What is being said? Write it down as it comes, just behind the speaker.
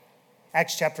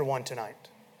Acts chapter 1 tonight.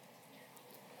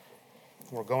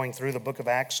 We're going through the book of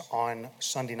Acts on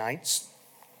Sunday nights.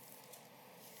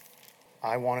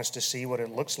 I want us to see what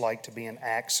it looks like to be an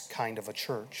Acts kind of a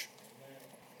church.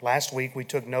 Last week we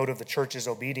took note of the church's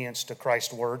obedience to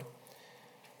Christ's word,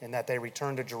 in that they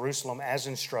returned to Jerusalem as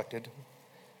instructed,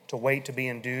 to wait to be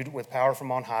endued with power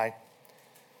from on high,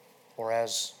 or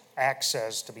as Acts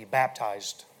says, to be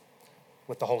baptized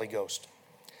with the Holy Ghost.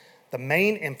 The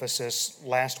main emphasis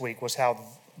last week was how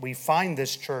we find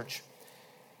this church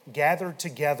gathered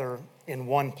together in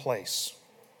one place.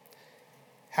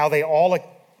 How they all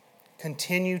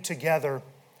continue together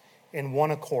in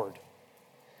one accord.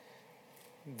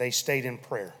 They stayed in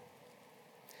prayer.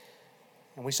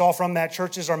 And we saw from that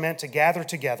churches are meant to gather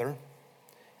together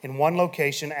in one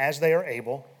location as they are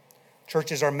able.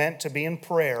 Churches are meant to be in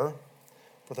prayer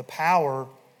for the power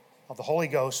of the Holy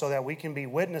Ghost so that we can be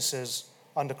witnesses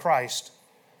unto Christ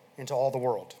into all the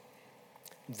world.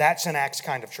 That's an Acts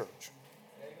kind of church.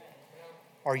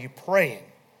 Are you praying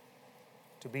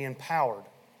to be empowered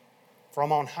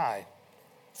from on high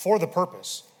for the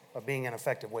purpose of being an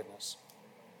effective witness?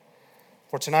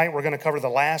 For tonight, we're going to cover the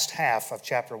last half of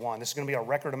chapter 1. This is going to be a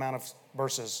record amount of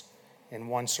verses in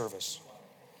one service.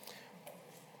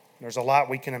 There's a lot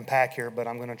we can unpack here, but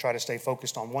I'm going to try to stay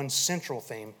focused on one central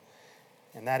theme,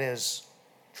 and that is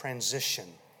transition.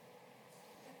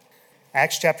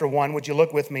 Acts chapter 1, would you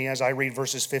look with me as I read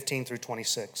verses 15 through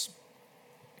 26?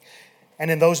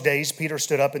 And in those days, Peter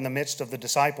stood up in the midst of the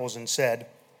disciples and said,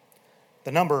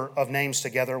 the number of names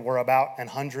together were about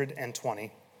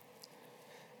 120.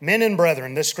 Men and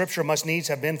brethren, this scripture must needs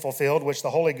have been fulfilled, which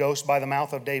the Holy Ghost by the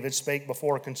mouth of David spake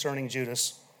before concerning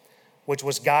Judas, which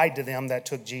was guide to them that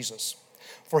took Jesus.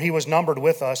 For he was numbered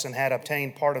with us and had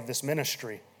obtained part of this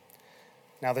ministry.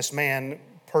 Now this man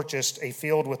purchased a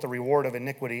field with the reward of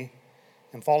iniquity,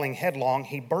 and falling headlong,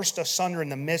 he burst asunder in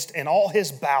the midst, and all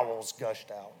his bowels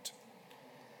gushed out.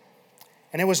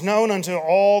 And it was known unto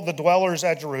all the dwellers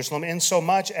at Jerusalem,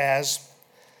 insomuch as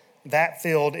that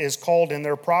field is called in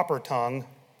their proper tongue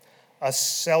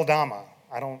Aceldama.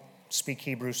 I don't speak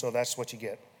Hebrew, so that's what you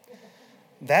get.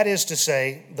 That is to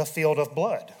say, the field of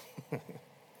blood.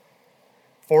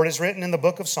 For it is written in the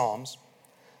book of Psalms,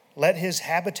 let his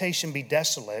habitation be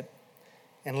desolate,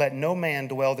 and let no man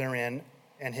dwell therein,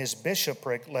 and his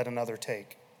bishopric let another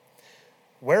take.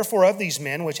 Wherefore of these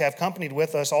men which have companied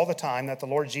with us all the time that the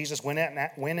Lord Jesus went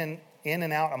in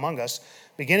and out among us,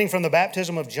 beginning from the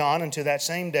baptism of John unto that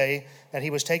same day that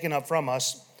he was taken up from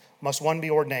us, must one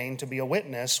be ordained to be a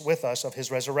witness with us of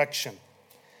his resurrection.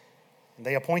 And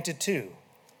they appointed two,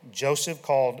 Joseph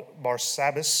called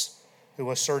Barsabbas, who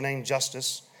was surnamed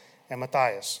Justus, and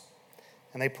Matthias.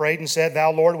 And they prayed and said,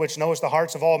 Thou, Lord, which knowest the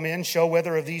hearts of all men, show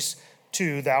whether of these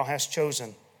two thou hast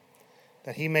chosen,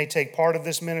 that he may take part of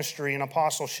this ministry and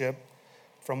apostleship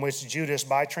from which Judas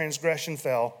by transgression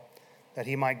fell, that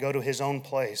he might go to his own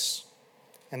place.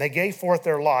 And they gave forth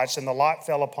their lots, and the lot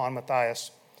fell upon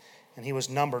Matthias, and he was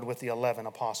numbered with the 11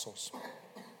 apostles.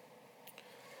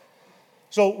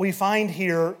 So we find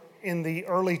here in the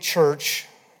early church,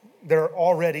 they're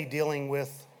already dealing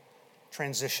with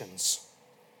transitions.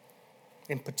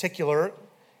 In particular,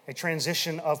 a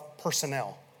transition of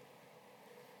personnel.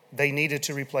 They needed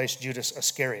to replace Judas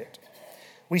Iscariot.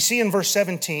 We see in verse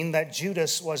 17 that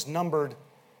Judas was numbered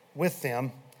with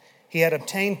them. He had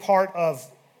obtained part of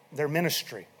their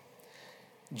ministry.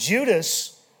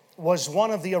 Judas was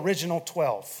one of the original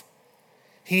 12.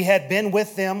 He had been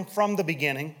with them from the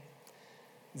beginning.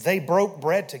 They broke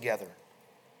bread together.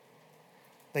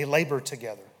 They labored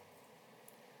together.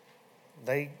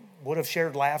 They would have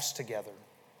shared laughs together.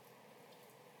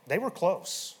 They were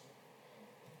close.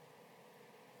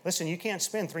 Listen, you can't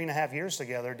spend 3.5 years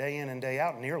together, day in and day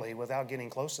out, nearly, without getting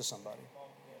close to somebody.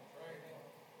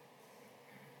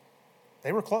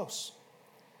 They were close.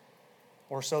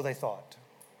 Or so they thought.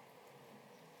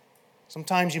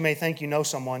 Sometimes you may think you know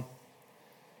someone,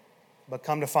 but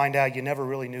come to find out you never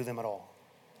really knew them at all.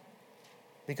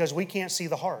 Because we can't see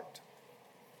the heart.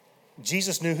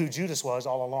 Jesus knew who Judas was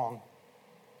all along.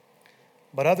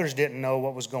 But others didn't know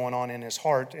what was going on in his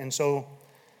heart. And so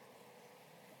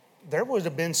there would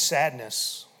have been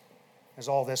sadness as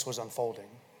all this was unfolding.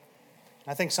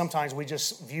 I think sometimes we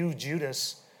just view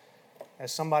Judas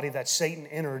as somebody that Satan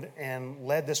entered and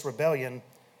led this rebellion,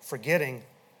 forgetting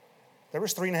there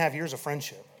was 3.5 years of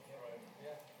friendship.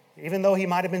 Even though he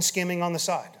might have been skimming on the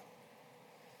side.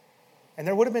 And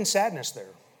there would have been sadness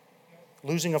there,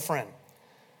 losing a friend.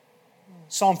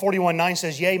 Psalm 41:9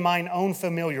 says, Yea, mine own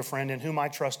familiar friend in whom I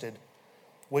trusted,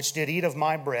 which did eat of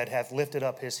my bread, hath lifted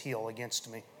up his heel against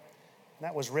me. And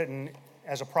that was written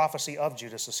as a prophecy of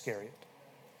Judas Iscariot.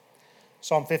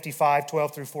 Psalm 55,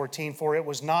 12 through 14, for it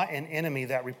was not an enemy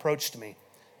that reproached me.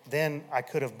 Then I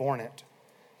could have borne it.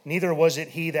 Neither was it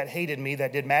he that hated me,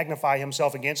 that did magnify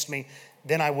himself against me.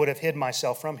 Then I would have hid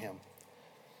myself from him.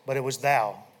 But it was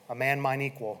thou, a man mine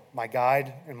equal, my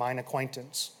guide and mine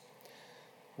acquaintance.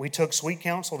 We took sweet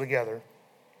counsel together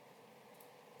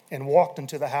and walked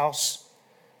into the house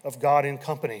of God in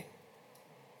company.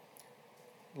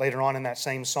 Later on in that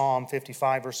same Psalm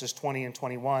 55, verses 20 and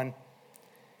 21,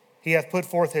 he hath put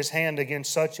forth his hand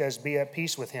against such as be at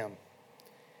peace with him.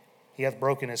 He hath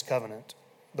broken his covenant.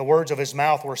 The words of his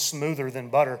mouth were smoother than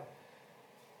butter,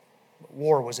 but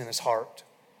war was in his heart.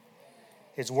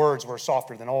 His words were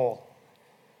softer than oil,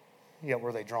 yet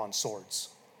were they drawn swords.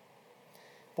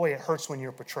 Boy, it hurts when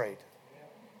you're betrayed.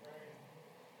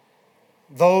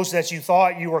 Those that you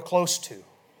thought you were close to,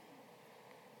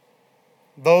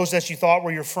 those that you thought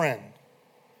were your friend,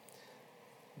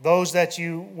 those that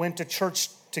you went to church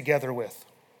together with,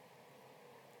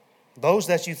 those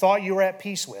that you thought you were at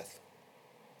peace with.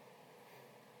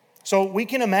 So we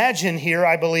can imagine here,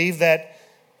 I believe, that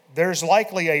there's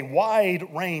likely a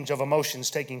wide range of emotions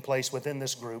taking place within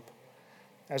this group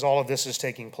as all of this is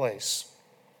taking place.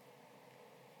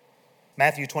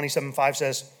 Matthew 27:5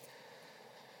 says,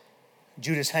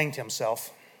 Judas hanged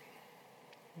himself.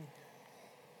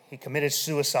 He committed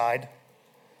suicide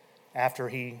after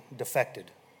he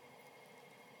defected.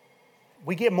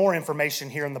 We get more information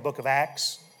here in the book of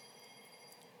Acts.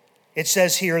 It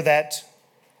says here that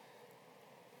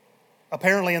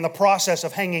apparently in the process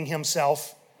of hanging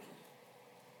himself,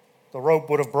 the rope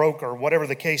would have broke, or whatever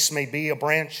the case may be, a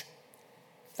branch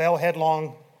fell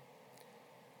headlong,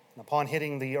 and upon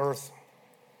hitting the earth,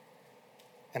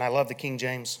 and I love the King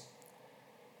James,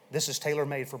 this is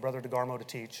tailor-made for Brother DeGarmo to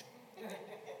teach,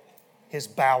 his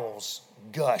bowels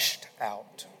gushed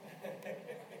out.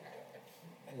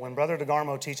 When Brother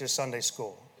DeGarmo teaches Sunday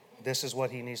school, this is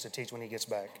what he needs to teach when he gets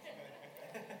back.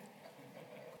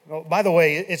 Well, by the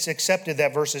way, it's accepted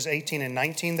that verses 18 and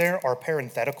 19 there are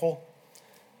parenthetical,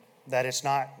 that it's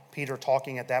not Peter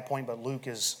talking at that point, but Luke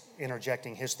is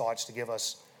interjecting his thoughts to give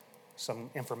us some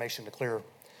information to clear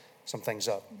some things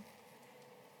up.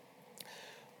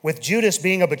 With Judas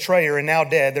being a betrayer and now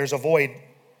dead, there's a void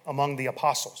among the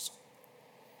apostles.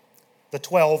 The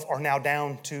 12 are now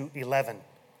down to 11.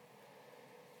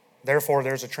 Therefore,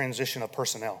 there's a transition of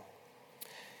personnel.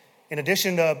 In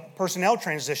addition to personnel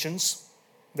transitions,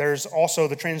 there's also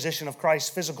the transition of Christ's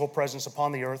physical presence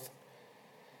upon the earth.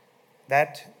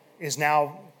 That is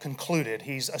now concluded.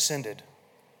 He's ascended.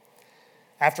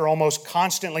 After almost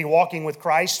constantly walking with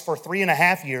Christ for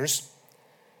 3.5 years,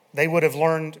 they would have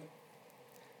learned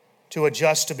to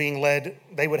adjust to being led.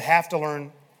 They would have to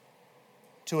learn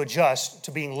to adjust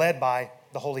to being led by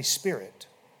the Holy Spirit.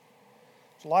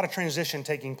 There's a lot of transition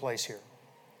taking place here.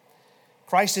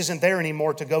 Christ isn't there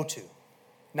anymore to go to,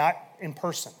 not in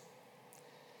person.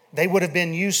 They would have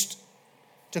been used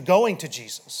to going to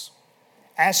Jesus,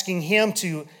 asking him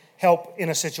to help in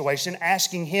a situation,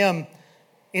 asking him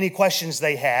any questions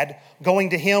they had, going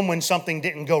to him when something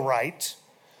didn't go right,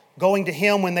 going to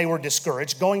him when they were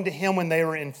discouraged, going to him when they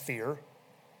were in fear.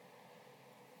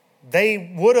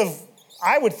 They would have,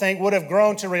 I would think, would have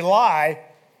grown to rely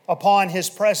upon his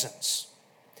presence.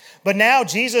 But now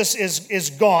Jesus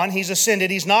is gone. He's ascended.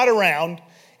 He's not around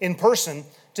in person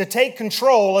to take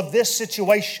control of this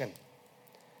situation.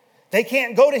 They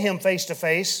can't go to him face to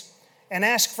face and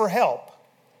ask for help.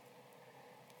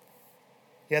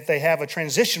 Yet they have a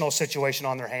transitional situation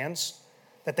on their hands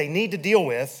that they need to deal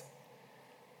with.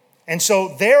 And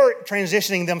so they're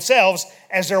transitioning themselves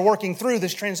as they're working through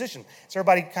this transition. Is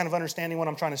everybody kind of understanding what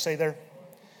I'm trying to say there?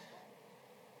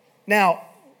 Now,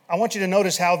 I want you to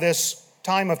notice how this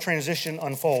time of transition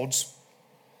unfolds.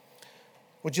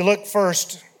 Would you look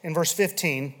first in verse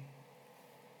 15?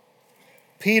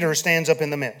 Peter stands up in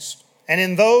the midst. And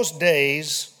in those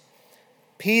days,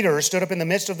 Peter stood up in the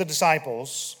midst of the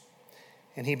disciples,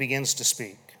 and he begins to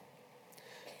speak.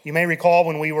 You may recall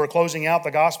when we were closing out the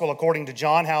gospel according to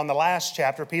John, how in the last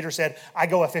chapter, Peter said, I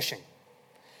go a-fishing.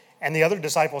 And the other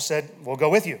disciples said, we'll go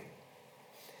with you.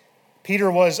 Peter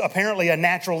was apparently a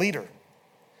natural leader.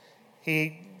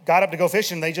 He got up to go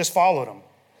fishing, they just followed him.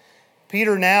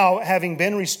 Peter now, having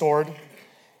been restored,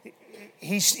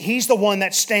 he's the one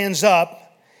that stands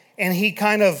up and he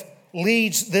kind of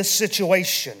leads this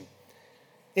situation.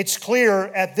 It's clear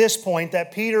at this point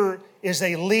that Peter is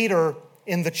a leader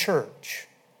in the church.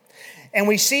 And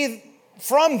we see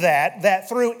from that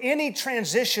through any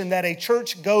transition that a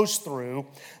church goes through,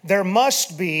 there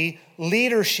must be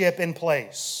leadership in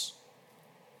place.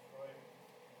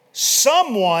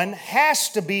 Someone has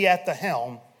to be at the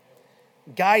helm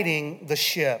guiding the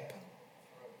ship.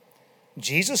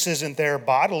 Jesus isn't there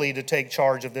bodily to take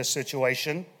charge of this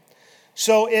situation.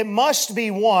 So it must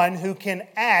be one who can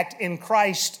act in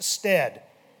Christ's stead.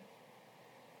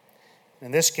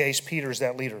 In this case, Peter's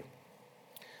that leader.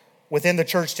 Within the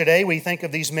church today, we think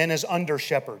of these men as under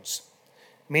shepherds,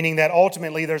 meaning that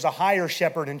ultimately there's a higher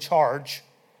shepherd in charge.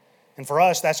 And for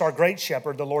us, that's our great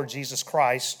shepherd, the Lord Jesus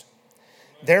Christ.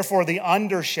 Therefore, the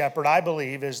under shepherd, I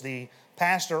believe, is the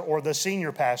pastor or the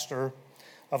senior pastor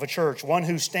of a church, one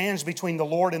who stands between the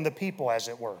Lord and the people, as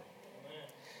it were.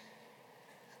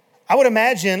 I would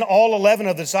imagine all 11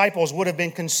 of the disciples would have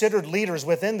been considered leaders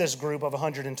within this group of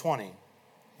 120.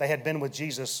 They had been with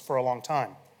Jesus for a long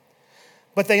time.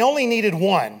 But they only needed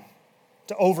one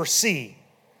to oversee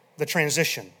the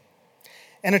transition.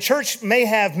 And a church may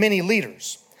have many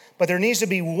leaders, but there needs to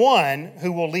be one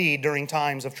who will lead during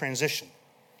times of transition.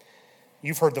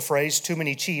 You've heard the phrase, too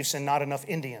many chiefs and not enough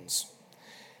Indians.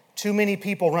 Too many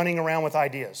people running around with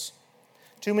ideas.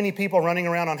 Too many people running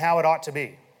around on how it ought to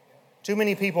be. Too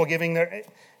many people giving their...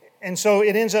 And so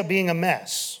it ends up being a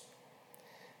mess.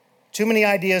 Too many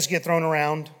ideas get thrown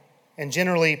around, and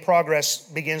generally progress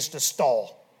begins to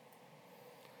stall.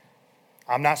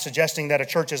 I'm not suggesting that a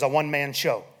church is a one-man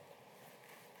show.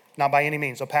 Not by any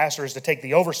means. A pastor is to take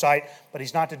the oversight, but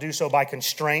he's not to do so by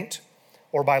constraint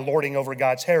or by lording over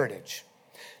God's heritage.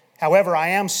 However, I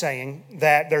am saying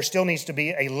that there still needs to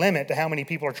be a limit to how many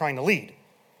people are trying to lead.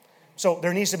 So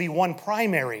there needs to be one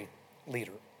primary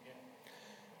leader.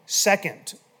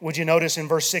 Second, would you notice in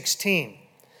verse 16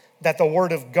 that the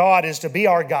Word of God is to be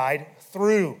our guide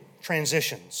through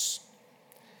transitions?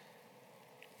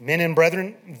 Men and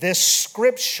brethren, this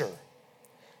scripture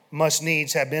must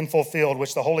needs have been fulfilled,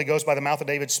 which the Holy Ghost by the mouth of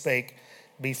David spake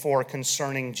before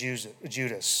concerning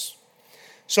Judas.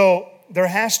 So there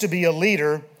has to be a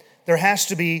leader. There has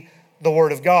to be the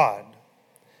Word of God.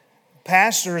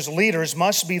 Pastors, leaders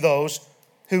must be those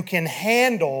who can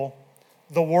handle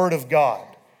the Word of God.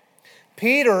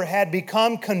 Peter had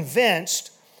become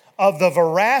convinced of the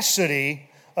veracity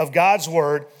of God's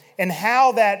Word and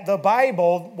how that the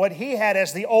Bible, what he had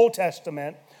as the Old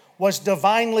Testament, was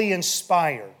divinely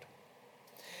inspired.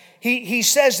 He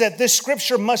says that this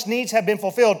scripture must needs have been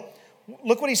fulfilled.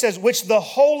 Look what he says, which the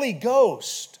Holy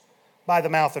Ghost by the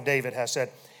mouth of David has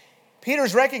said.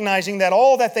 Peter's recognizing that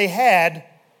all that they had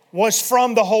was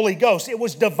from the Holy Ghost. It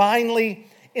was divinely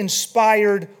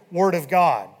inspired Word of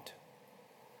God.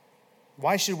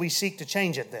 Why should we seek to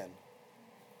change it then?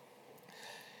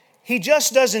 He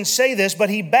just doesn't say this,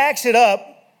 but he backs it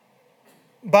up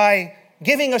by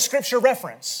giving a scripture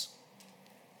reference.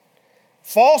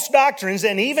 False doctrines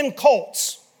and even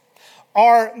cults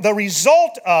are the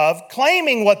result of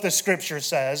claiming what the scripture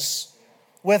says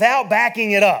without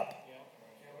backing it up.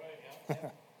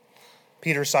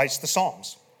 Peter cites the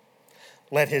Psalms.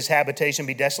 Let his habitation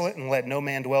be desolate, and let no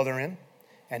man dwell therein,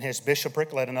 and his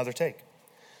bishopric let another take.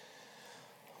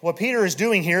 What Peter is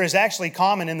doing here is actually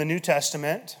common in the New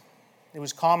Testament. It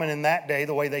was common in that day,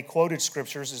 the way they quoted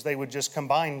scriptures is they would just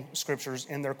combine scriptures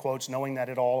in their quotes, knowing that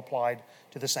it all applied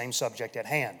to the same subject at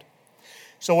hand.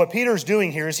 So what Peter's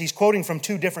doing here is he's quoting from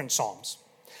two different Psalms.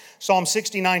 Psalm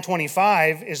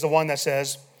 69:25 is the one that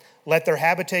says, let their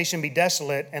habitation be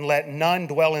desolate, and let none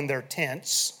dwell in their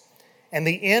tents. And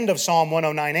the end of Psalm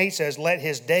 109:8 says, let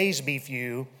his days be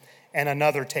few, and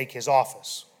another take his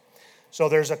office. So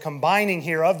there's a combining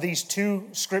here of these two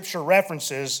scripture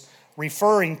references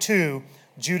referring to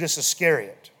Judas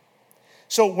Iscariot.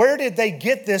 So where did they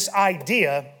get this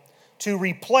idea to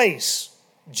replace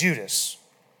Judas?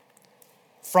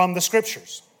 From the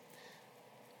scriptures.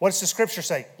 What does the scripture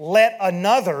say? Let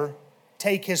another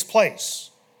take his place.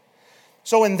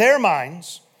 So in their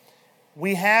minds,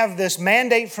 we have this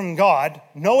mandate from God,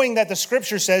 knowing that the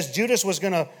scripture says Judas was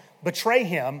going to betray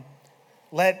him.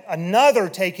 Let another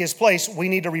take his place. We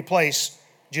need to replace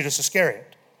Judas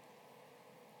Iscariot.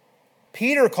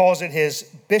 Peter calls it his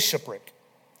bishopric.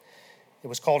 It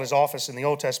was called his office in the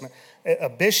Old Testament. A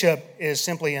bishop is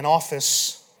simply an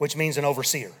office, which means an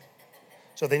overseer.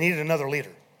 So they needed another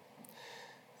leader.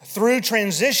 Through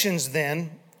transitions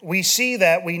then, we see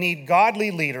that we need godly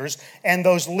leaders, and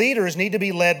those leaders need to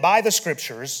be led by the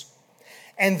scriptures,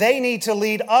 and they need to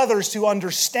lead others to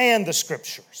understand the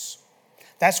scriptures.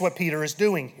 That's what Peter is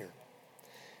doing here.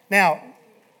 Now,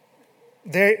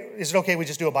 is it okay we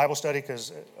just do a Bible study?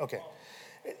 Okay.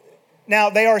 Now,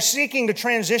 they are seeking to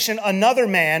transition another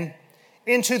man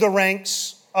into the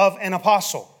ranks of an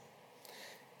apostle.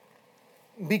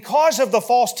 Because of the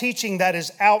false teaching that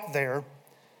is out there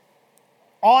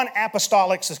on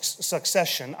apostolic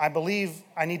succession, I believe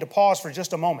I need to pause for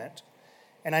just a moment,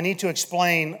 and I need to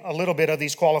explain a little bit of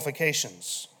these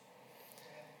qualifications.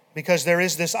 because there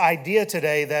is this idea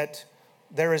today that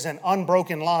there is an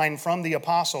unbroken line from the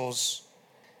apostles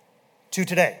to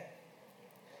today.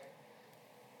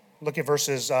 Look at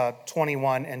verses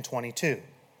 21 and 22.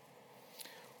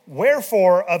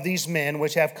 Wherefore of these men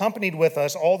which have companied with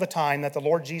us all the time that the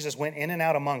Lord Jesus went in and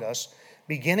out among us,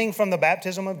 beginning from the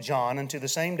baptism of John unto the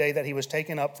same day that he was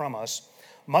taken up from us,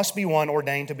 must be one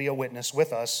ordained to be a witness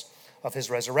with us of his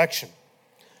resurrection.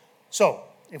 So,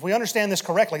 if we understand this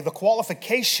correctly, the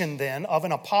qualification then of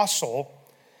an apostle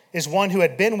is one who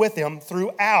had been with him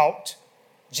throughout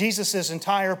Jesus'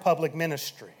 entire public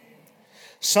ministry.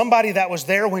 Somebody that was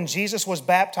there when Jesus was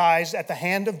baptized at the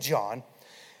hand of John,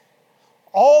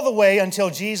 all the way until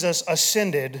Jesus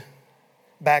ascended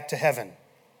back to heaven.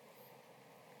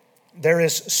 There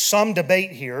is some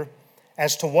debate here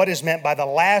as to what is meant by the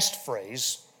last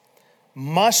phrase,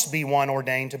 must be one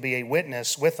ordained to be a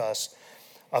witness with us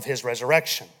of his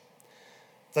resurrection.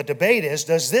 The debate is,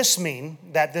 does this mean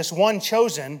that this one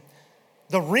chosen,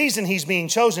 the reason he's being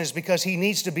chosen is because he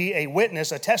needs to be a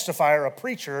witness, a testifier, a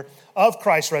preacher of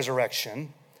Christ's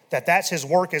resurrection, that's his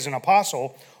work as an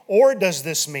apostle? Or does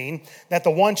this mean that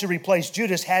the one to replace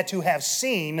Judas had to have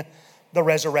seen the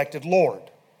resurrected Lord?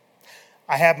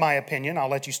 I have my opinion. I'll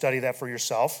let you study that for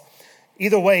yourself.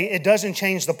 Either way, it doesn't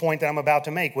change the point that I'm about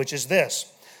to make, which is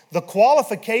this. The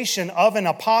qualification of an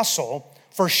apostle,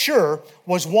 for sure,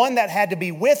 was one that had to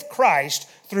be with Christ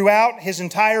throughout his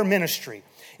entire ministry.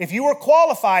 If you were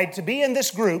qualified to be in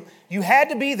this group, you had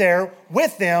to be there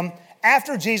with them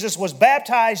after Jesus was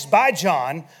baptized by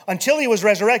John until he was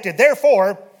resurrected.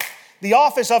 Therefore, the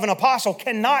office of an apostle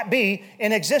cannot be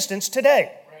in existence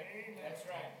today. That's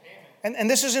right. And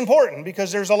this is important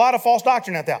because there's a lot of false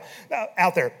doctrine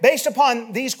out there. Based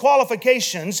upon these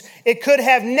qualifications, it could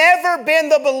have never been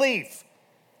the belief.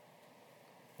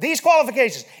 These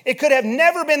qualifications, it could have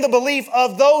never been the belief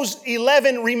of those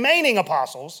 11 remaining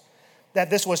apostles that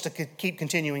this was to keep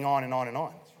continuing on and on and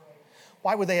on.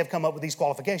 Why would they have come up with these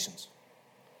qualifications?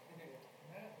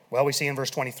 Well, we see in verse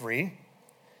 23,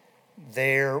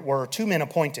 there were 2 men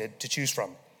appointed to choose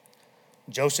from.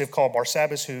 Joseph called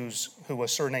Barsabbas, who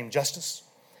was surnamed Justus.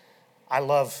 I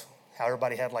love how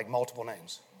everybody had like multiple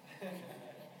names.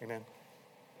 Amen.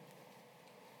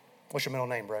 What's your middle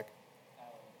name, Breck?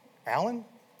 Alan?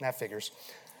 That figures.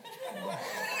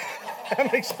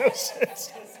 That makes no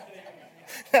sense.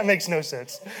 That makes no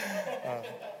sense.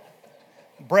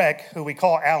 Breck, who we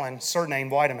call Alan,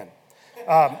 surnamed Weideman.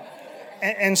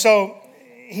 And so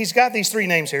he's got these 3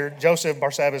 names here, Joseph,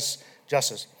 Barsabbas,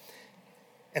 Justus.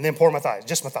 And then poor Matthias,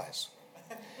 just Matthias.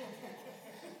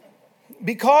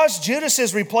 Because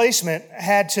Judas's replacement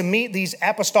had to meet these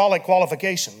apostolic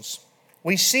qualifications,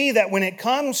 we see that when it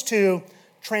comes to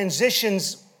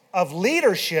transitions of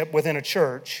leadership within a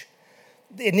church,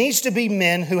 it needs to be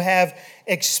men who have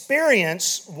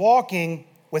experience walking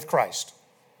with Christ.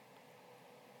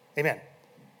 Amen.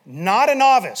 Not a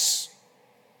novice,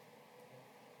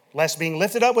 lest being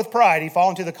lifted up with pride, he fall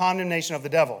into the condemnation of the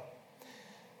devil.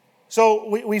 So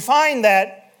we find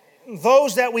that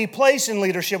those that we place in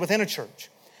leadership within a church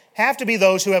have to be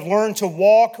those who have learned to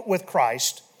walk with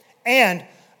Christ and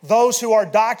those who are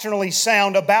doctrinally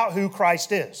sound about who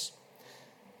Christ is.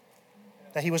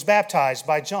 That he was baptized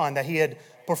by John, that he had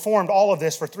performed all of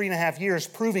this for 3.5 years,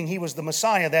 proving he was the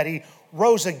Messiah, that he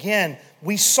rose again.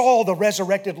 We saw the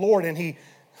resurrected Lord, and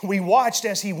we watched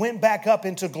as he went back up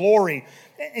into glory.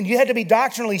 And you had to be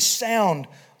doctrinally sound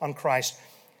on Christ.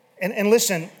 And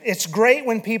listen, it's great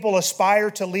when people aspire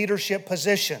to leadership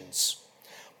positions,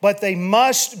 but they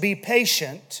must be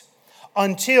patient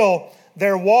until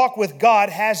their walk with God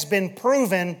has been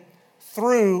proven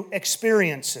through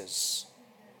experiences.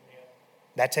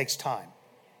 That takes time.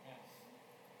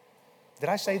 Did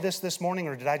I say this morning,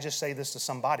 or did I just say this to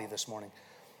somebody this morning?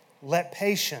 Let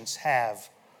patience have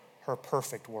her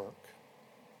perfect work.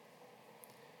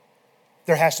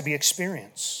 There has to be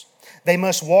experience. They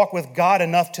must walk with God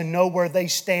enough to know where they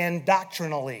stand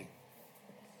doctrinally.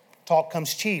 Talk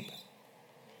comes cheap.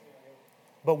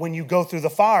 But when you go through the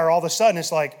fire, all of a sudden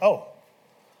it's like, oh,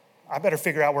 I better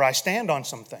figure out where I stand on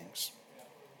some things.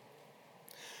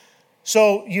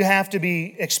 So you have to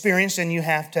be experienced and you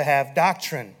have to have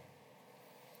doctrine.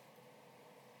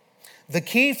 The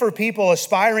key for people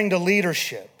aspiring to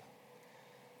leadership,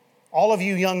 all of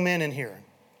you young men in here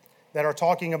that are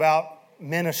talking about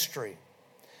ministry,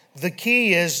 the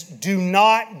key is do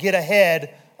not get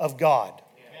ahead of God.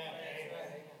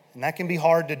 And that can be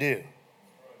hard to do.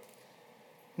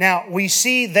 Now, we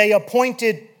see they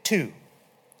appointed 2.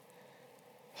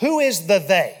 Who is the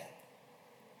they?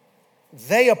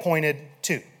 They appointed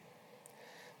 2.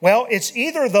 Well, it's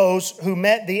either those who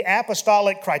met the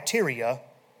apostolic criteria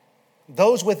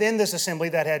those within this assembly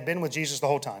that had been with Jesus the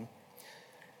whole time,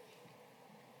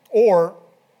 or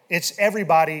it's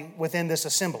everybody within this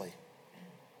assembly.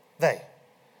 They.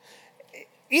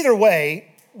 Either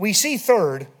way, we see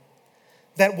third,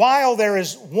 that while there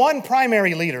is one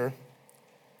primary leader,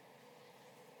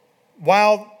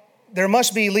 while there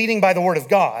must be leading by the word of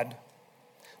God,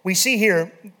 we see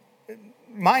here,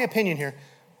 my opinion here,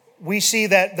 we see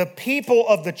that the people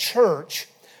of the church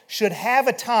should have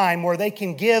a time where they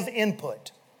can give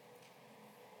input.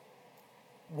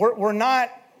 We're not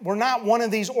one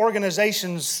of these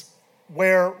organizations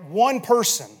where one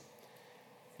person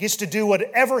gets to do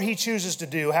whatever he chooses to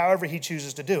do, however he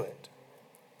chooses to do it.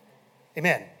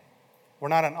 Amen. We're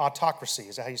not an autocracy.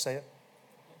 Is that how you say it?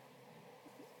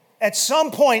 At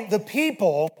some point, the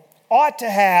people ought to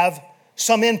have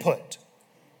some input.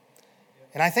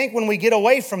 And I think when we get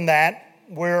away from that,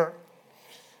 we're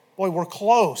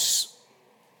close.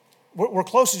 We're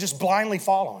close to just blindly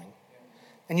following.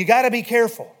 And you got to be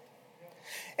careful.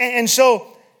 And so,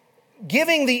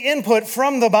 giving the input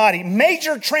from the body,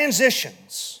 major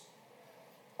transitions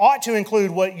ought to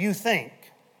include what you think.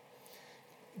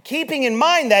 Keeping in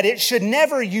mind that it should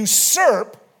never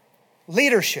usurp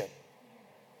leadership.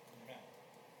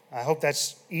 I hope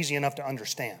that's easy enough to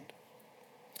understand.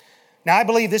 Now, I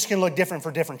believe this can look different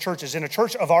for different churches. In a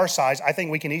church of our size, I think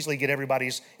we can easily get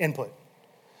everybody's input.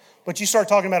 But you start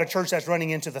talking about a church that's running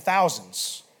into the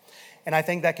thousands, and I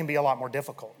think that can be a lot more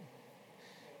difficult.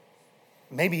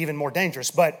 Maybe even more dangerous,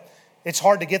 but it's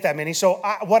hard to get that many. So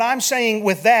what I'm saying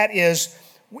with that is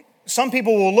some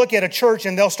people will look at a church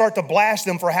and they'll start to blast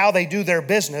them for how they do their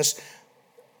business.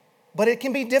 But it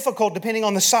can be difficult depending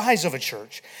on the size of a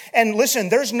church. And listen,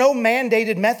 there's no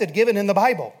mandated method given in the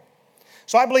Bible.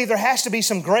 So I believe there has to be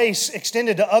some grace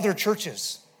extended to other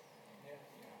churches.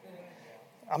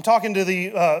 I'm talking to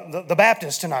the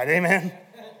Baptists tonight, amen?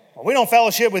 Well, we don't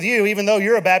fellowship with you even though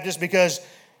you're a Baptist because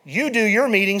you do your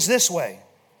meetings this way.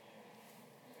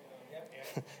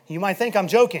 You might think I'm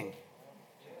joking.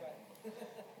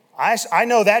 I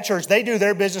know that church, they do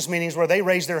their business meetings where they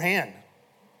raise their hand.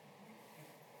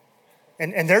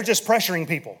 And they're just pressuring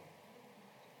people.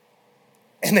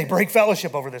 And they break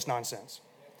fellowship over this nonsense.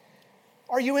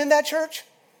 Are you in that church?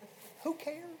 Who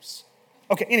cares?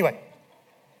 Okay, anyway.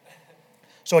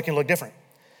 So it can look different.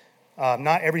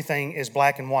 Not everything is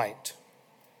black and white.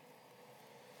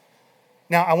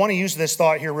 Now, I want to use this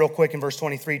thought here real quick in verse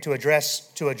 23 to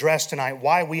address tonight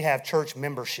why we have church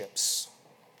memberships.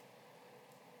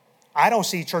 I don't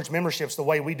see church memberships the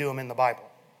way we do them in the Bible.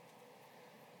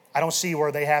 I don't see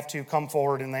where they have to come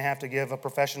forward and they have to give a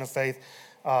profession of faith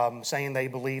saying they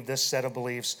believe this set of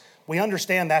beliefs. We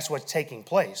understand that's what's taking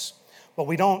place, but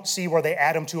we don't see where they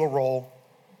add them to a roll.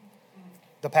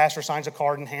 The pastor signs a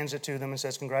card and hands it to them and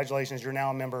says, congratulations, you're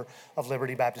now a member of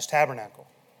Liberty Baptist Tabernacle.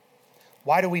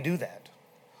 Why do we do that?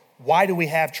 Why do we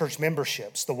have church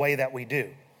memberships the way that we do?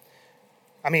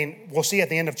 I mean, we'll see at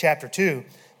the end of chapter 2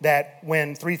 that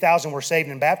when 3,000 were saved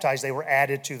and baptized, they were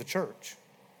added to the church.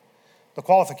 The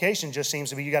qualification just seems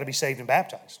to be you got to be saved and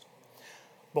baptized.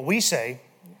 But we say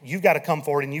you've got to come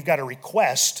forward and you've got to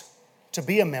request to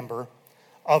be a member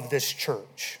of this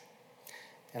church.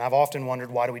 And I've often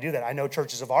wondered, why do we do that? I know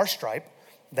churches of our stripe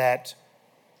that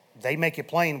they make it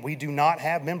plain, we do not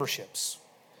have memberships.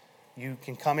 You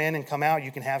can come in and come out,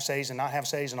 you can have says and not have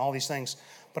says and all these things.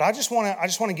 But I just want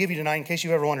to give you tonight, in case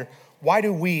you ever wonder, why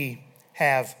do we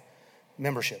have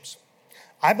memberships?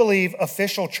 I believe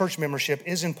official church membership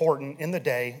is important in the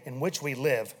day in which we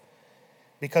live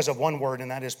because of one word, and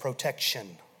that is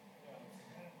protection.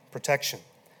 Protection.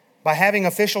 By having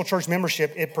official church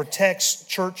membership, it protects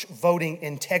church voting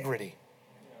integrity.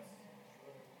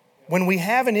 When we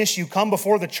have an issue come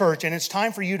before the church and it's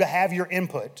time for you to have your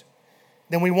input,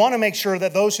 then we want to make sure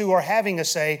that those who are having a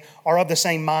say are of the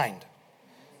same mind.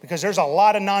 Because there's a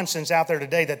lot of nonsense out there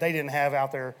today that they didn't have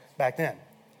out there back then.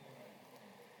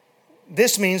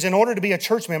 This means in order to be a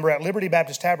church member at Liberty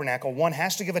Baptist Tabernacle, one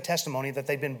has to give a testimony that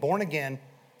they've been born again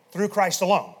through Christ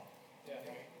alone.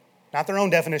 Not their own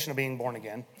definition of being born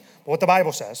again, but what the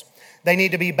Bible says. They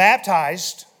need to be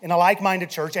baptized in a like-minded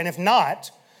church, and if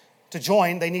not, to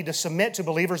join, they need to submit to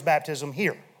believers' baptism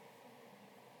here.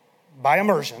 By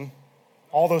immersion,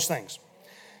 all those things.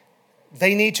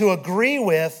 They need to agree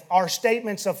with our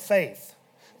statements of faith.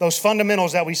 Those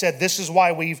fundamentals that we said, this is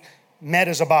why we've met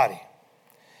as a body.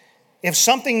 If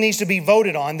something needs to be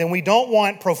voted on, then we don't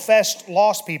want professed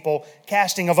lost people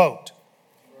casting a vote.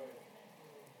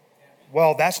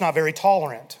 Well, that's not very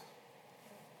tolerant.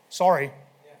 Sorry.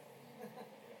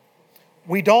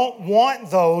 We don't want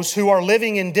those who are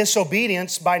living in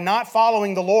disobedience by not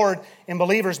following the Lord in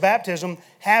believers' baptism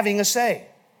having a say.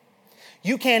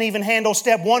 You can't even handle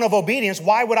step 1 of obedience.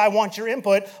 Why would I want your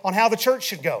input on how the church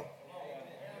should go?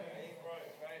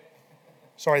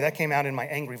 Sorry, that came out in my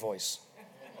angry voice.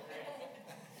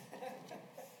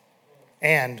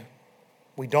 And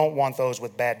we don't want those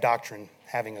with bad doctrine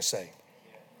having a say.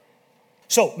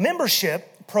 So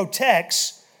membership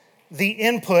protects the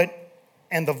input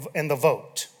and the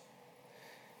vote.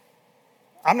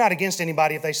 I'm not against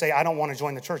anybody if they say, I don't want to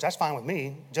join the church. That's fine with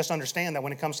me. Just understand that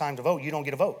when it comes time to vote, you don't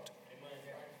get a vote.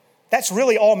 That's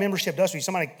really all membership does for you.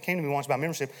 Somebody came to me once about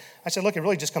membership. I said, look, it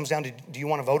really just comes down to, do you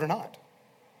want to vote or not?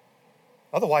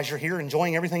 Otherwise, you're here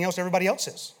enjoying everything else everybody else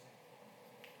is.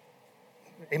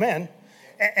 Amen.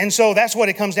 And so that's what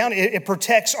it comes down to. It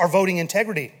protects our voting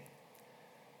integrity.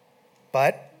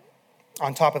 But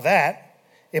on top of that,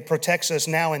 it protects us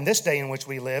now in this day in which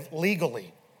we live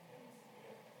legally.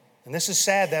 And this is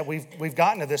sad that we've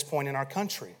gotten to this point in our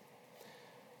country.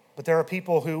 But there are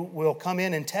people who will come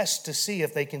in and test to see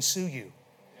if they can sue you.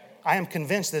 I am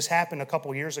convinced this happened a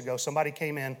couple years ago. Somebody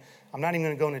came in. I'm not even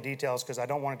going to go into details because I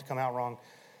don't want it to come out wrong.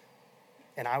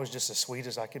 And I was just as sweet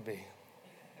as I could be.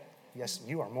 Yes,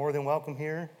 you are more than welcome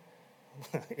here.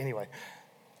 Anyway,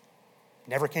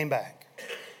 never came back.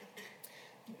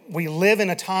 We live in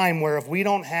a time where if we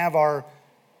don't have our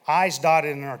I's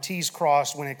dotted and our T's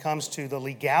crossed when it comes to the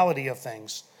legality of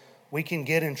things, we can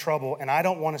get in trouble. And I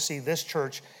don't want to see this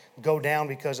church go down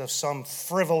because of some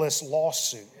frivolous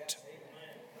lawsuit.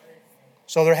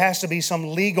 So there has to be some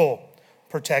legal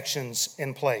protections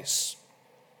in place.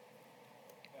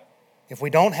 If we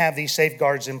don't have these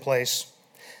safeguards in place,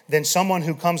 then someone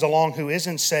who comes along who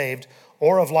isn't saved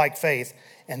or of like faith,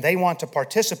 and they want to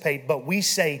participate, but we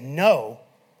say no,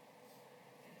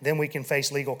 then we can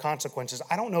face legal consequences.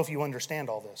 I don't know if you understand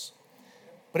all this,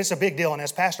 but it's a big deal. And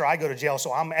as pastor, I go to jail,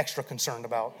 so I'm extra concerned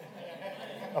about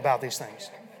these things.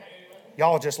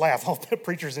 Y'all just laugh. Oh, the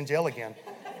preacher's in jail again.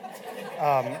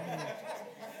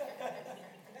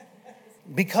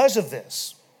 Because of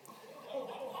this.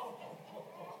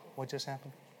 What just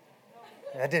happened?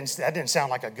 That didn't sound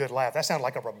like a good laugh. That sounded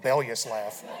like a rebellious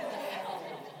laugh.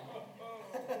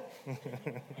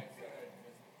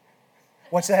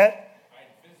 What's that?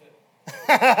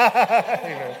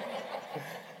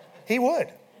 He would.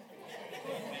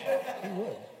 He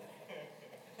would.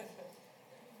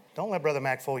 Don't let Brother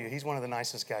Mac fool you. He's one of the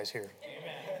nicest guys here.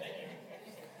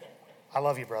 I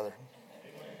love you, brother.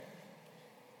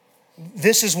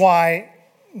 This is why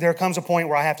there comes a point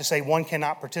where I have to say one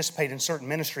cannot participate in certain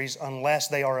ministries unless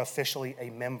they are officially a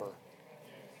member.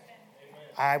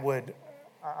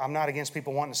 I'm not against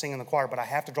people wanting to sing in the choir, but I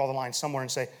have to draw the line somewhere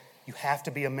and say, you have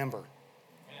to be a member.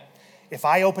 If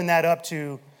I open that up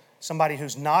to somebody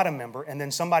who's not a member, and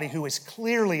then somebody who is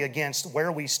clearly against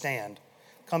where we stand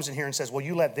comes in here and says, well,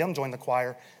 you let them join the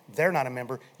choir, they're not a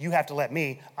member, you have to let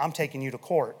me, I'm taking you to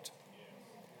court.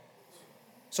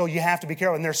 So you have to be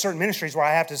careful. And there are certain ministries where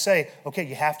I have to say, okay,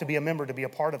 you have to be a member to be a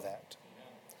part of that.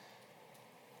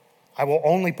 I will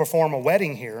only perform a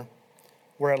wedding here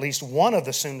where at least one of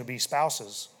the soon-to-be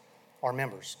spouses are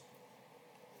members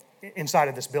inside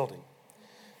of this building.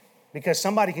 Because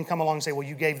somebody can come along and say, well,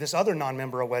 you gave this other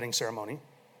non-member a wedding ceremony.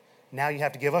 Now you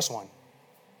have to give us one.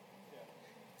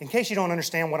 In case you don't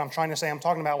understand what I'm trying to say, I'm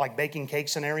talking about like baking cake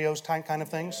scenarios type kind of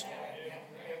things.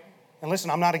 And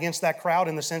listen, I'm not against that crowd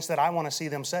in the sense that I want to see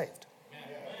them saved.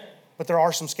 But there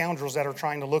are some scoundrels that are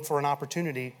trying to look for an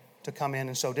opportunity to come in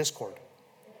and sow discord.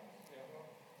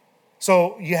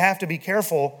 So you have to be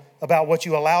careful about what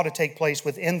you allow to take place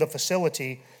within the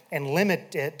facility and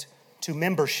limit it to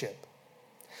membership.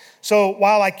 So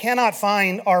while I cannot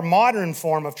find our modern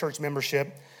form of church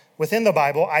membership within the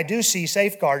Bible, I do see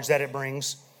safeguards that it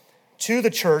brings to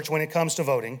the church when it comes to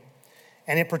voting,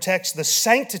 and it protects the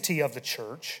sanctity of the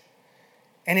church,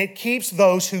 and it keeps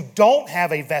those who don't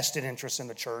have a vested interest in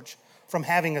the church from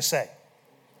having a say.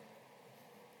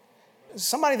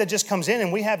 Somebody that just comes in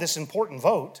and we have this important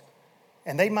vote,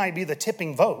 and they might be the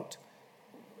tipping vote,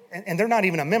 and they're not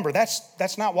even a member,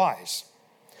 that's not wise.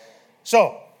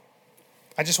 So,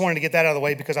 I just wanted to get that out of the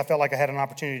way because I felt like I had an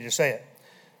opportunity to say it.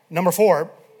 Number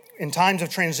 4, in times of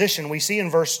transition, we see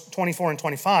in verse 24 and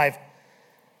 25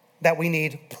 that we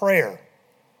need prayer.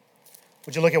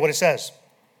 Would you look at what it says?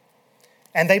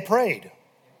 And they prayed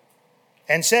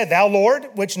and said, Thou, Lord,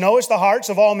 which knowest the hearts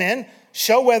of all men,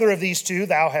 show whether of these two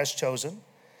thou hast chosen,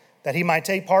 that he might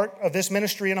take part of this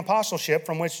ministry and apostleship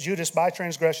from which Judas by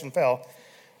transgression fell,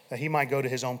 that he might go to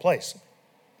his own place.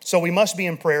 So we must be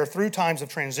in prayer through times of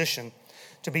transition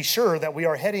to be sure that we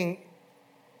are heading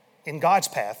in God's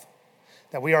path,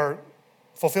 that we are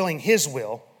fulfilling his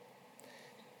will,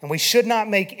 and we should not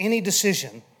make any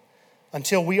decision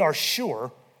until we are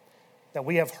sure that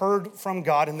we have heard from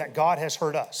God and that God has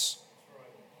heard us.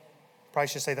 Probably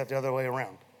should say that the other way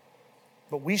around.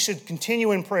 But we should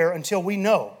continue in prayer until we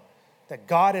know that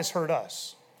God has heard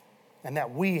us and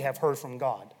that we have heard from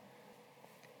God.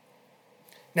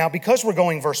 Now, because we're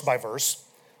going verse by verse,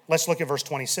 let's look at verse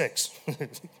 26.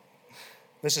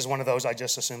 This is one of those I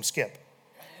just assume skip.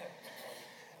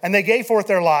 And they gave forth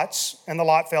their lots, and the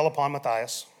lot fell upon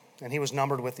Matthias, and he was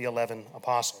numbered with the 11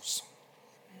 apostles.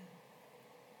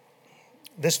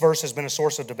 This verse has been a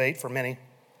source of debate for many.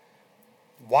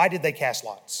 Why did they cast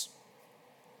lots?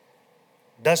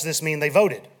 Does this mean they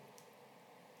voted?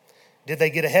 Did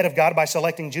they get ahead of God by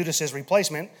selecting Judas's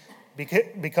replacement?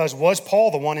 Because was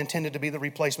Paul the one intended to be the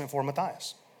replacement for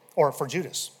Matthias, or for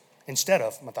Judas, instead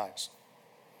of Matthias?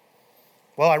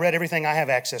 Well, I read everything I have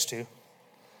access to,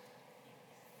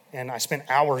 and I spent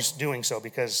hours doing so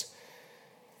because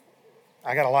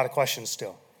I got a lot of questions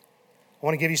still. I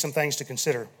want to give you some things to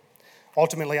consider.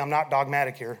 Ultimately, I'm not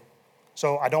dogmatic here,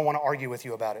 so I don't want to argue with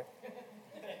you about it.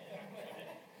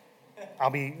 I'll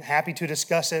be happy to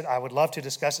discuss it. I would love to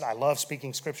discuss it. I love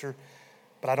speaking scripture,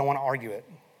 but I don't want to argue it.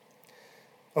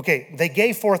 Okay, they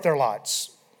gave forth their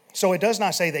lots. So it does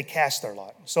not say they cast their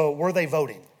lot. So were they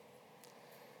voting?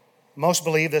 Most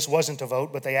believe this wasn't a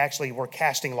vote, but they actually were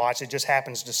casting lots. It just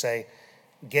happens to say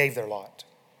gave their lot.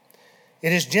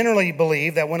 It is generally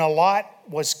believed that when a lot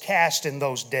was cast in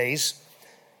those days,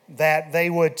 that they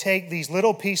would take these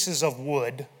little pieces of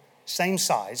wood, same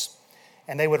size,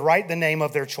 and they would write the name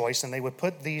of their choice, and they would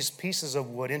put these pieces of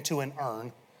wood into an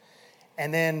urn.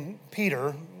 And then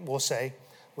Peter, we'll say,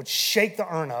 would shake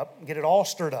the urn up, get it all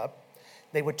stirred up.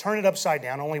 They would turn it upside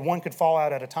down. Only one could fall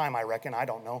out at a time, I reckon. I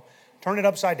don't know. Turn it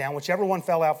upside down. Whichever one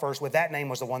fell out first with that name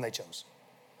was the one they chose.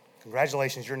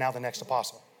 Congratulations, you're now the next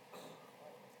apostle.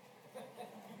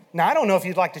 Now, I don't know if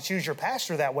you'd like to choose your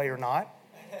pastor that way or not.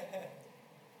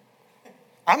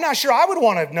 I'm not sure I would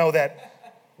want to know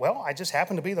that, well, I just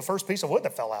happened to be the first piece of wood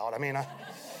that fell out.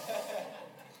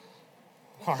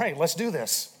 All right, let's do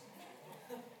this.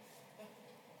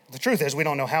 The truth is, we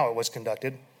don't know how it was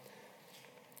conducted.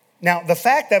 Now, the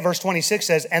fact that verse 26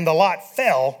 says, and the lot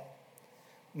fell,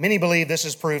 many believe this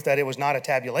is proof that it was not a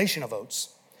tabulation of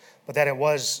votes, but that it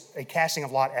was a casting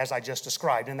of lot as I just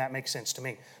described, and that makes sense to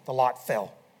me. The lot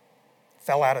fell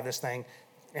out of this thing,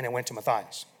 and it went to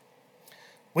Matthias.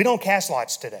 We don't cast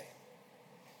lots today,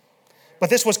 but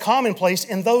this was commonplace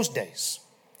in those days.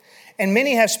 And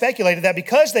many have speculated that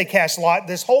because they cast lot,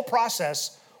 this whole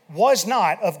process was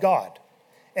not of God.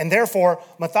 And therefore,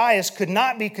 Matthias could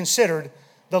not be considered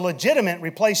the legitimate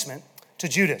replacement to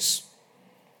Judas.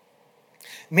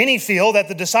 Many feel that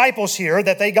the disciples here,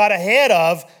 that they got ahead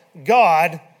of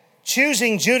God,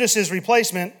 choosing Judas's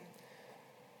replacement,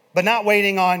 but not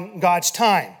waiting on God's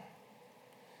time.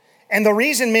 And the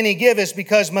reason many give is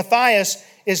because Matthias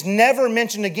is never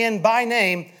mentioned again by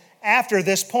name after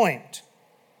this point.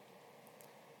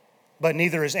 But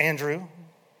neither is Andrew,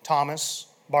 Thomas,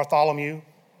 Bartholomew,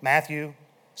 Matthew,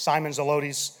 Simon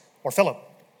Zelotes, or Philip.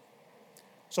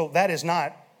 So that is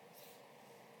not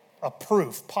a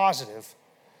proof positive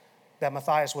that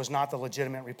Matthias was not the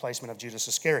legitimate replacement of Judas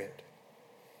Iscariot.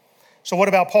 So what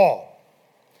about Paul?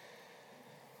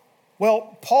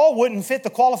 Well, Paul wouldn't fit the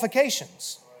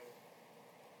qualifications.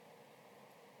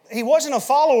 He wasn't a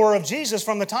follower of Jesus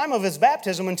from the time of his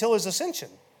baptism until his ascension.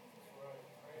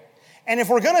 And if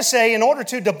we're going to say, in order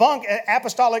to debunk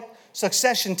apostolic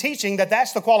succession teaching, that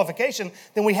that's the qualification,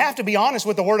 then we have to be honest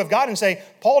with the Word of God and say,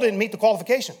 Paul didn't meet the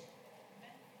qualification.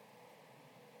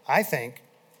 I think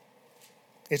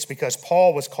it's because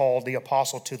Paul was called the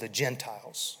apostle to the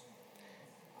Gentiles.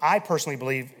 I personally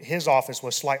believe his office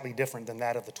was slightly different than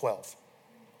that of the 12.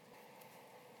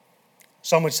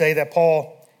 Some would say that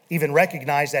Paul even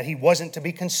recognized that he wasn't to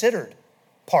be considered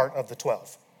part of the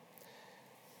 12.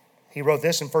 He wrote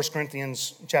this in 1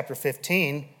 Corinthians chapter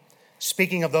 15,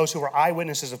 speaking of those who were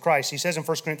eyewitnesses of Christ. He says in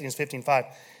 1 Corinthians 15:5,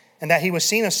 and that he was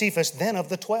seen of Cephas, then of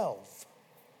the 12.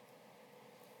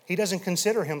 He doesn't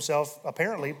consider himself,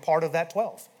 apparently, part of that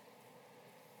 12.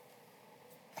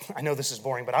 I know this is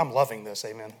boring, but I'm loving this,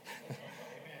 amen.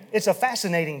 It's a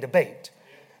fascinating debate.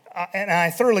 And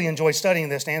I thoroughly enjoyed studying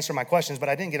this to answer my questions, but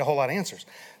I didn't get a whole lot of answers.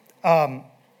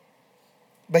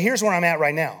 But here's where I'm at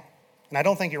right now. And I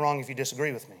don't think you're wrong if you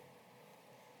disagree with me.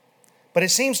 But it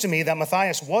seems to me that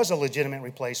Matthias was a legitimate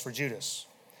replace for Judas.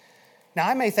 Now,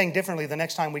 I may think differently the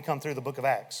next time we come through the book of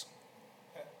Acts.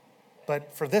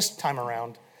 But for this time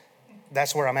around,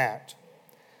 that's where I'm at.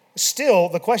 Still,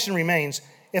 the question remains,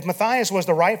 if Matthias was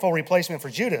the rightful replacement for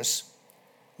Judas,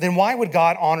 then why would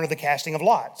God honor the casting of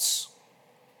lots?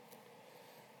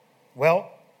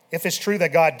 Well, if it's true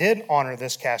that God did honor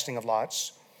this casting of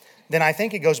lots, then I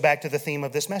think it goes back to the theme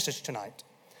of this message tonight.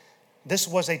 This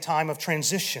was a time of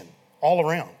transition all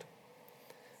around.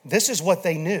 This is what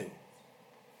they knew.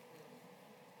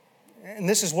 And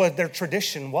this is what their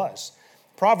tradition was.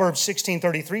 Proverbs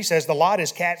 16:33 says, the lot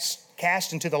is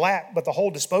cast into the lap, but the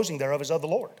whole disposing thereof is of the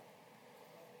Lord.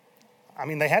 I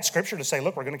mean, they had scripture to say,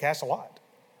 look, we're going to cast a lot.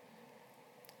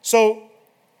 So,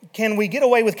 can we get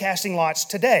away with casting lots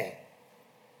today?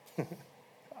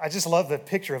 I just love the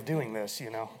picture of doing this,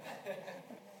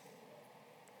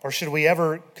 Or should we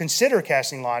ever consider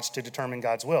casting lots to determine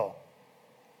God's will?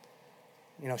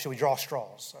 Should we draw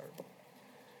straws?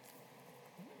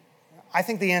 I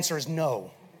think the answer is no.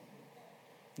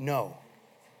 No.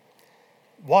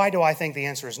 Why do I think the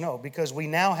answer is no? Because we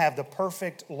now have the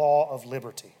perfect law of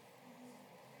liberty.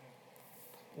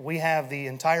 We have the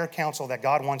entire counsel that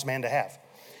God wants man to have.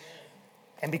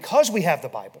 And because we have the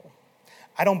Bible,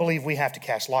 I don't believe we have to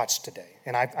cast lots today.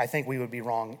 And I think we would be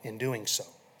wrong in doing so.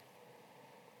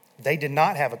 They did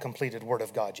not have a completed Word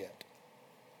of God yet.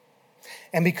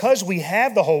 And because we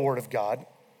have the whole Word of God,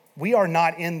 we are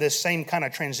not in this same kind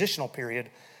of transitional period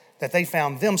that they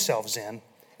found themselves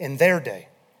in their day.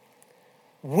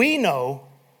 We know,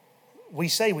 we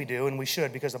say we do, and we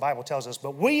should because the Bible tells us,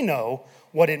 but we know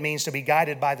what it means to be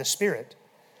guided by the Spirit.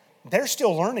 They're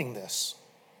still learning this.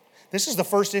 This is the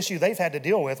first issue they've had to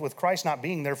deal with Christ not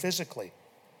being there physically.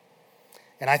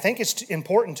 And I think it's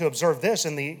important to observe this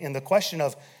in the question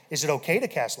of, is it okay to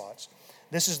cast lots?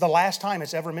 This is the last time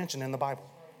it's ever mentioned in the Bible.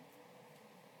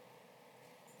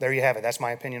 There you have it. That's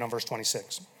my opinion on verse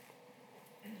 26.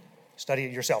 Study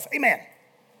it yourself. Amen.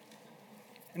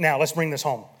 Now, let's bring this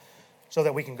home so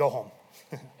that we can go home.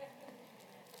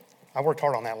 I worked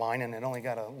hard on that line and it only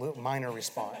got a little minor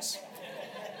response.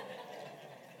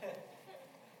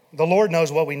 The Lord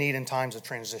knows what we need in times of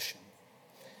transition.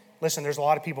 Listen, there's a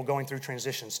lot of people going through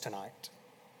transitions tonight.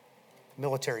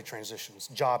 Military transitions,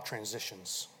 job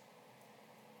transitions,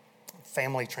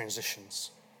 family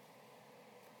transitions,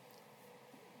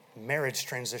 marriage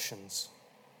transitions.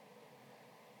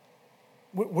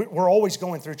 We're always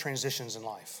going through transitions in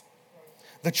life.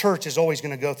 The church is always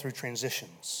going to go through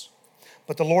transitions.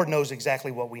 But the Lord knows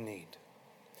exactly what we need.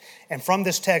 And from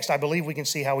this text, I believe we can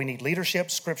see how we need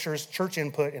leadership, scriptures, church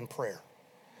input, and prayer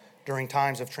during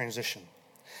times of transition.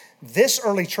 This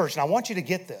early church, and I want you to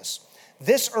get this,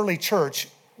 this early church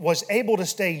was able to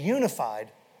stay unified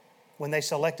when they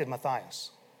selected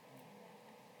Matthias.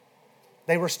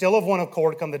 They were still of one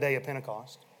accord come the day of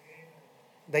Pentecost.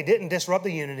 They didn't disrupt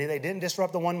the unity. They didn't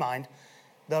disrupt the one mind.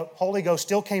 The Holy Ghost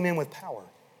still came in with power.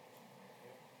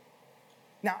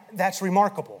 Now, that's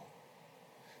remarkable.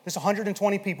 There's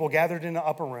 120 people gathered in the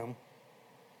upper room.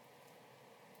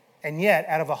 And yet,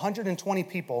 out of 120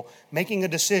 people making a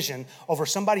decision over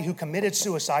somebody who committed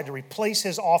suicide to replace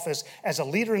his office as a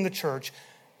leader in the church,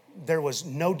 there was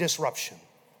no disruption.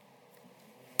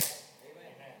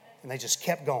 And they just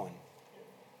kept going.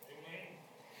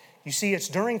 You see, it's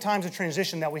during times of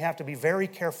transition that we have to be very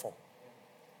careful.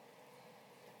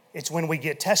 It's when we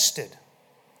get tested.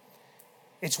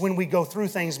 It's when we go through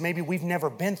things maybe we've never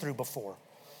been through before.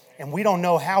 And we don't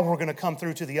know how we're going to come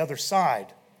through to the other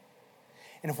side.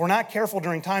 And if we're not careful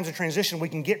during times of transition, we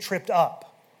can get tripped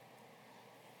up.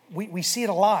 We see it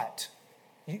a lot.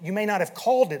 You may not have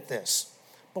called it this,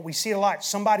 but we see it a lot.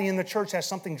 Somebody in the church has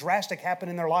something drastic happen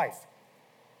in their life.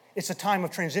 It's a time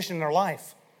of transition in their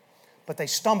life. But they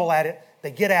stumble at it,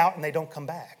 they get out, and they don't come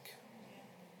back.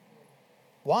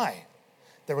 Why?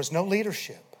 There was no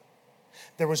leadership.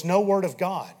 There was no word of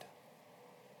God.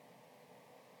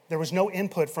 There was no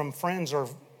input from friends or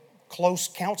close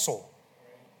counsel.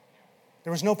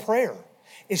 There was no prayer.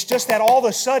 It's just that all of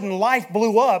a sudden life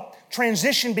blew up,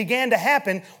 transition began to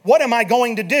happen. What am I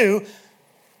going to do?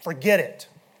 Forget it.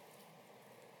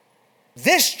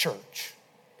 This church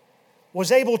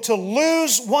was able to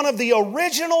lose one of the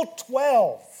original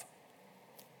 12,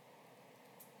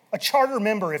 a charter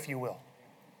member, if you will,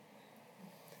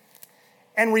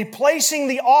 and replacing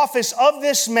the office of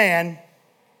this man.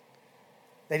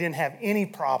 They didn't have any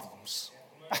problems.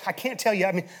 I can't tell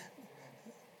you,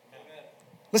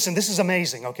 listen, this is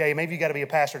amazing, okay? Maybe you got to be a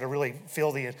pastor to really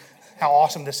feel how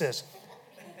awesome this is.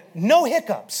 No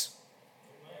hiccups.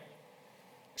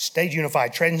 Stayed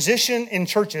unified. Transition in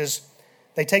churches,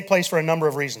 they take place for a number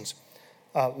of reasons.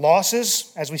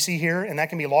 Losses, as we see here, and that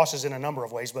can be losses in a number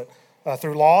of ways, but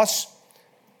through loss,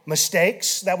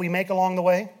 mistakes that we make along the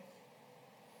way,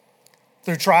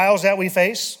 through trials that we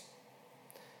face,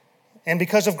 and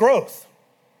because of growth.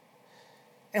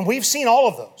 And we've seen all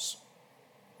of those.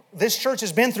 This church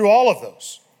has been through all of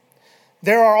those.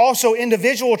 There are also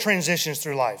individual transitions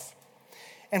through life.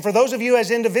 And for those of you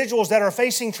as individuals that are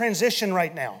facing transition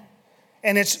right now,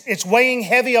 and it's weighing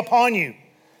heavy upon you,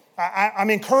 I'm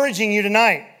encouraging you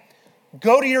tonight,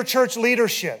 go to your church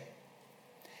leadership.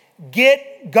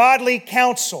 Get godly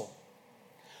counsel.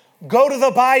 Go to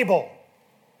the Bible.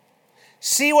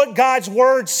 See what God's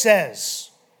Word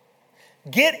says.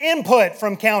 Get input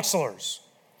from counselors.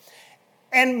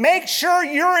 And make sure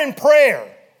you're in prayer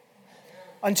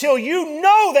until you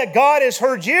know that God has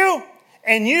heard you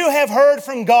and you have heard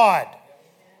from God.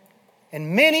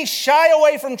 And many shy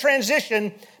away from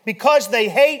transition because they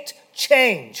hate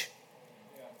change.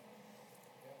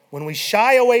 When we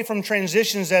shy away from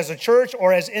transitions as a church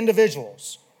or as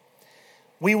individuals,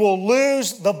 we will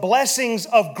lose the blessings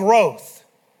of growth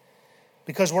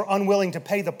because we're unwilling to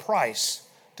pay the price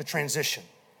to transition.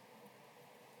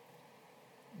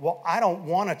 Well, I don't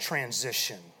want to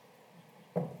transition.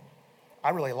 I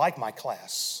really like my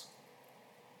class.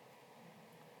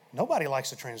 Nobody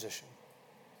likes a transition.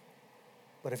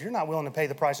 But if you're not willing to pay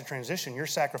the price of transition, you're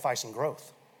sacrificing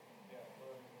growth.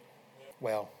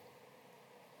 Well,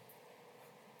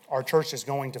 our church is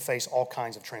going to face all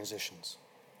kinds of transitions.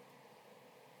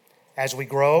 As we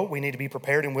grow, we need to be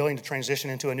prepared and willing to transition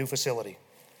into a new facility.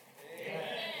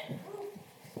 Amen.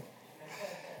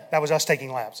 That was us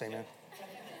taking laps, amen.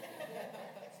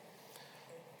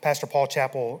 Pastor Paul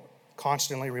Chappell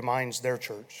constantly reminds their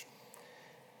church,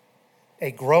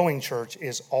 a growing church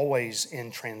is always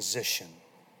in transition.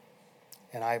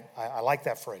 And I like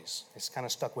that phrase. It's kind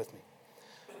of stuck with me.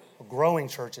 A growing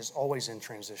church is always in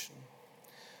transition.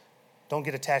 Don't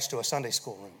get attached to a Sunday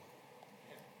school room.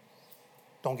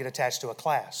 Don't get attached to a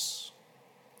class.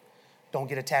 Don't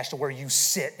get attached to where you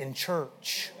sit in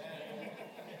church.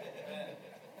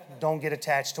 Don't get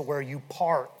attached to where you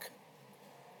park.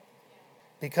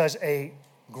 Because a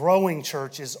growing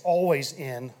church is always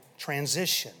in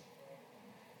transition.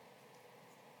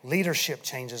 Leadership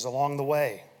changes along the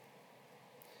way.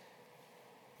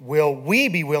 Will we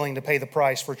be willing to pay the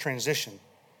price for transition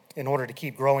in order to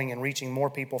keep growing and reaching more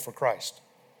people for Christ?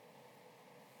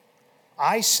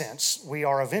 I sense we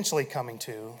are eventually coming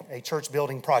to a church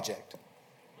building project.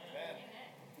 Amen.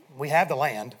 We have the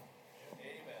land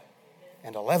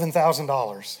and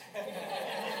 $11,000.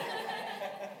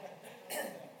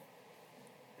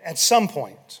 At some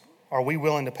point, are we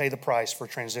willing to pay the price for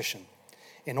transition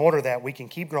in order that we can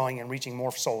keep growing and reaching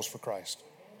more souls for Christ?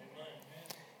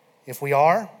 If we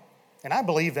are, and I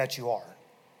believe that you are,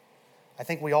 I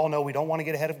think we all know we don't want to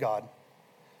get ahead of God.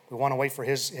 We want to wait for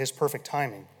His perfect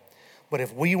timing. But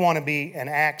if we want to be an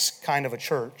Acts kind of a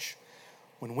church,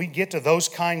 when we get to those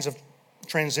kinds of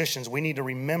transitions, we need to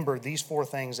remember these 4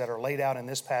 things that are laid out in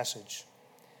this passage.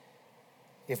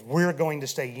 If we're going to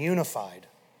stay unified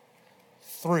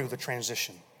through the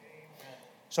transition.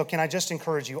 So can I just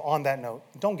encourage you on that note,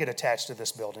 don't get attached to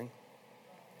this building.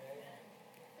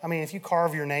 I mean, if you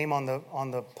carve your name on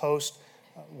the post,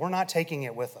 we're not taking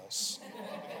it with us.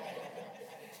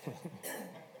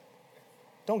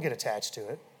 Don't get attached to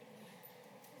it.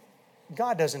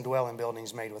 God doesn't dwell in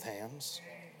buildings made with hands.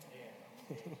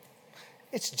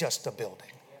 It's just a building.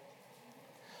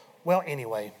 Well,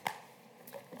 anyway,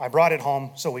 I brought it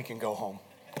home so we can go home.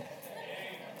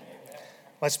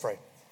 Let's pray.